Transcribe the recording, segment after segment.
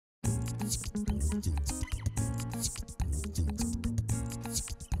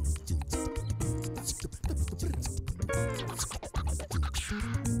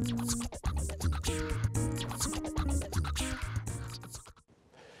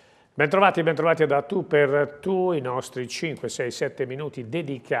Bentrovati da Tu per Tu, i nostri 5, 6, 7 minuti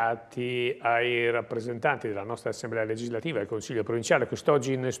dedicati ai rappresentanti della nostra Assemblea legislativa e al Consiglio provinciale.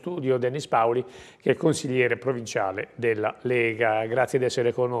 Quest'oggi in studio Paoli, che è consigliere provinciale della Lega. Grazie di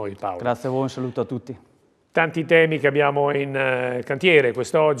essere con noi, Paolo. Grazie a voi, un saluto a tutti. Tanti temi che abbiamo in cantiere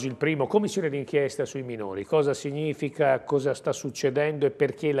quest'oggi. Il primo, commissione d'inchiesta sui minori. Cosa significa, cosa sta succedendo e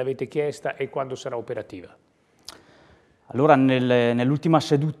perché l'avete chiesta e quando sarà operativa? Allora, nell'ultima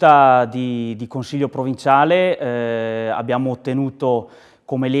seduta di Consiglio provinciale abbiamo ottenuto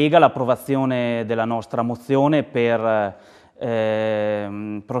come Lega l'approvazione della nostra mozione per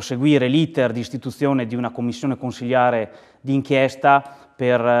proseguire l'iter di istituzione di una commissione consiliare d'inchiesta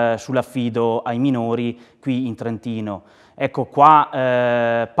sull'affido ai minori qui in Trentino. Ecco, qua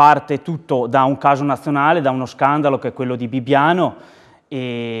parte tutto da un caso nazionale, da uno scandalo che è quello di Bibbiano,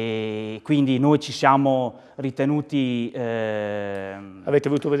 e quindi noi ci siamo ritenuti... Avete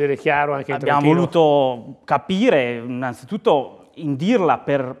voluto vedere chiaro anche in Trentino? Abbiamo voluto capire, innanzitutto, indirla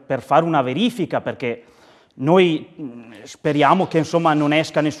per fare una verifica, perché noi speriamo che insomma non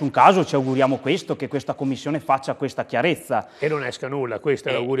esca nessun caso, ci auguriamo questo, che questa commissione faccia questa chiarezza. E non esca nulla, questo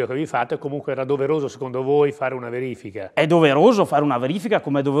è l'augurio che vi fate. Comunque era doveroso secondo voi fare una verifica? È doveroso fare una verifica,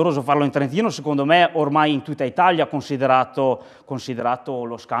 come è doveroso farlo in Trentino, secondo me ormai in tutta Italia, considerato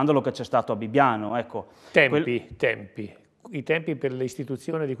lo scandalo che c'è stato a Bibbiano. Ecco. Tempi. I tempi per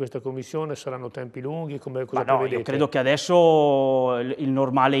l'istituzione di questa commissione saranno tempi lunghi? Cosa prevedete? Io credo che adesso il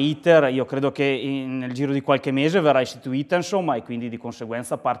normale iter, io credo che nel giro di qualche mese verrà istituita, insomma, e quindi di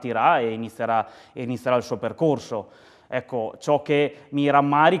conseguenza partirà e inizierà il suo percorso. Ecco, ciò che mi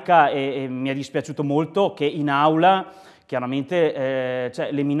rammarica e mi è dispiaciuto molto che in aula chiaramente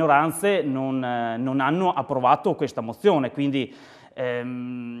le minoranze non hanno approvato questa mozione, quindi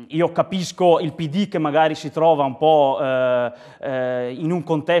io capisco il PD che magari si trova un po' in un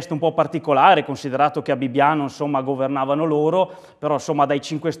contesto un po' particolare, considerato che a Bibbiano insomma governavano loro, però insomma dai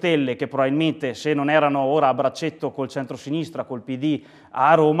 5 Stelle, che probabilmente se non erano ora a braccetto col centro-sinistra, col PD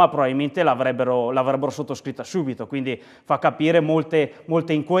a Roma, probabilmente l'avrebbero sottoscritta subito, quindi fa capire molte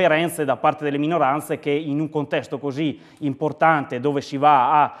incoerenze da parte delle minoranze che in un contesto così importante, dove si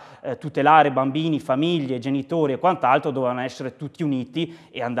va a tutelare bambini, famiglie, genitori e quant'altro, dovevano essere tutti uniti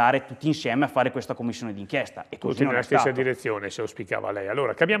e andare tutti insieme a fare questa commissione d'inchiesta. E tutti nella stessa direzione, se auspicava lei.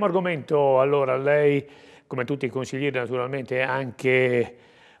 Allora, cambiamo argomento. Allora, lei, come tutti i consiglieri, naturalmente è anche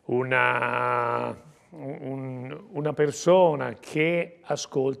una persona che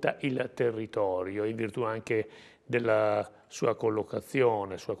ascolta il territorio, in virtù anche della sua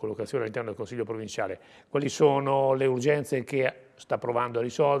collocazione all'interno del Consiglio provinciale. Quali sono le urgenze che sta provando a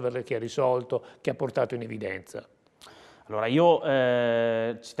risolvere, che ha risolto, che ha portato in evidenza? Allora, io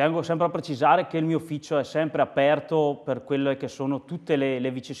ci tengo sempre a precisare che il mio ufficio è sempre aperto per quelle che sono tutte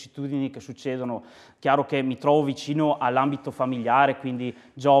le vicissitudini che succedono. Chiaro che mi trovo vicino all'ambito familiare, quindi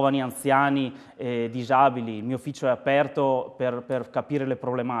giovani, anziani, disabili. Il mio ufficio è aperto per capire le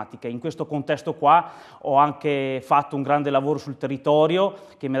problematiche. In questo contesto qua ho anche fatto un grande lavoro sul territorio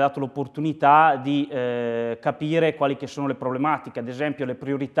che mi ha dato l'opportunità di capire quali che sono le problematiche, ad esempio le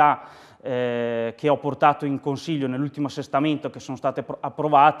priorità che ho portato in Consiglio nell'ultimo assestamento, che sono state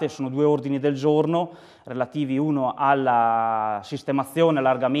approvate. Sono 2 ordini del giorno relativi, uno alla sistemazione,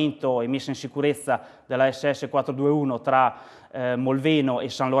 allargamento e messa in sicurezza della SS 421 tra Molveno e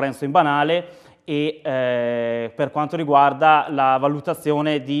San Lorenzo in Banale, e per quanto riguarda la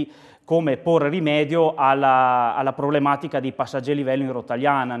valutazione di come porre rimedio alla problematica dei passaggi a livello in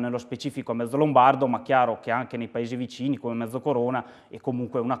rotagliana, nello specifico a Mezzo Lombardo, ma chiaro che anche nei paesi vicini come Mezzo Corona, è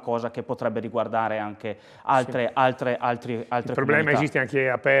comunque una cosa che potrebbe riguardare anche altre Il problema comunità. Esiste anche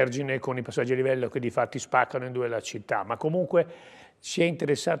a Pergine con i passaggi a livello che di fatti spaccano in 2 la città, ma comunque ci è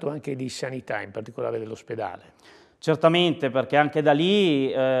interessato anche di sanità, in particolare dell'ospedale. Certamente, perché anche da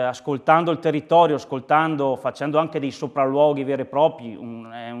lì, ascoltando il territorio, facendo anche dei sopralluoghi veri e propri,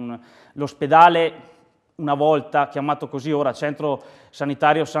 l'ospedale, una volta chiamato così, ora Centro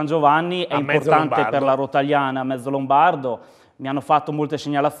Sanitario San Giovanni, è importante per la rotagliana, Mezzo Lombardo. Mi hanno fatto molte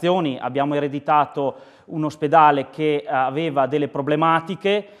segnalazioni, abbiamo ereditato un ospedale che aveva delle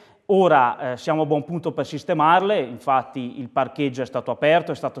problematiche. Ora siamo a buon punto per sistemarle, infatti il parcheggio è stato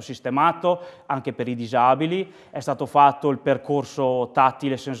aperto, è stato sistemato anche per i disabili, è stato fatto il percorso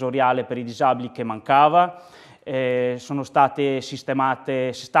tattile sensoriale per i disabili che mancava, sono state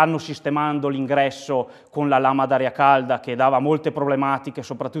sistemate, stanno sistemando l'ingresso con la lama d'aria calda che dava molte problematiche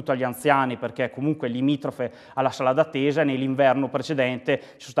soprattutto agli anziani, perché comunque è limitrofe alla sala d'attesa, e nell'inverno precedente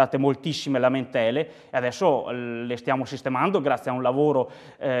ci sono state moltissime lamentele e adesso le stiamo sistemando grazie a un lavoro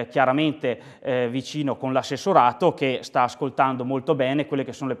chiaramente vicino con l'assessorato, che sta ascoltando molto bene quelle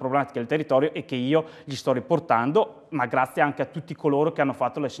che sono le problematiche del territorio e che io gli sto riportando, ma grazie anche a tutti coloro che hanno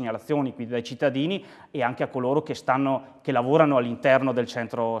fatto le segnalazioni, quindi dai cittadini e anche a coloro che lavorano all'interno del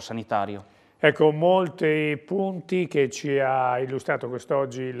centro sanitario. Ecco, molti punti che ci ha illustrato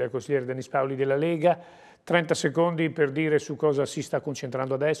quest'oggi il consigliere Denis Paoli della Lega. 30 secondi per dire su cosa si sta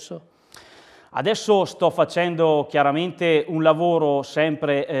concentrando adesso. Adesso sto facendo chiaramente un lavoro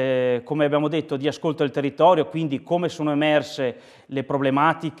sempre, come abbiamo detto, di ascolto del territorio, quindi come sono emerse le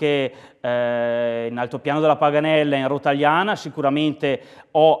problematiche in altopiano della Paganella, in Rotagliana. Sicuramente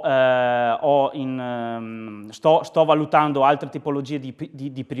sto valutando altre tipologie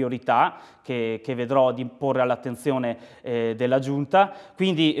di priorità che vedrò di porre all'attenzione della Giunta,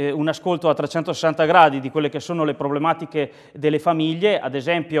 quindi un ascolto a 360 gradi di quelle che sono le problematiche delle famiglie. Ad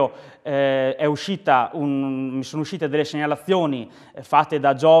esempio mi sono uscite delle segnalazioni fatte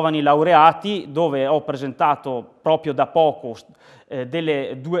da giovani laureati, dove ho presentato proprio da poco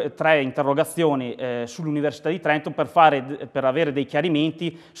delle 3 interrogazioni sull'Università di Trento per avere dei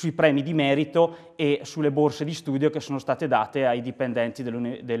chiarimenti sui premi di merito e sulle borse di studio che sono state date ai dipendenti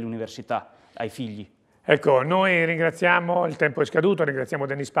dell'università, ai figli. Ecco, noi ringraziamo, il tempo è scaduto, ringraziamo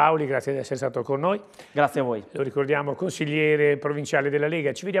Denis Paoli, grazie di essere stato con noi. Grazie a voi. Lo ricordiamo consigliere provinciale della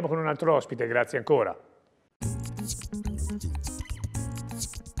Lega. Ci vediamo con un altro ospite, grazie ancora.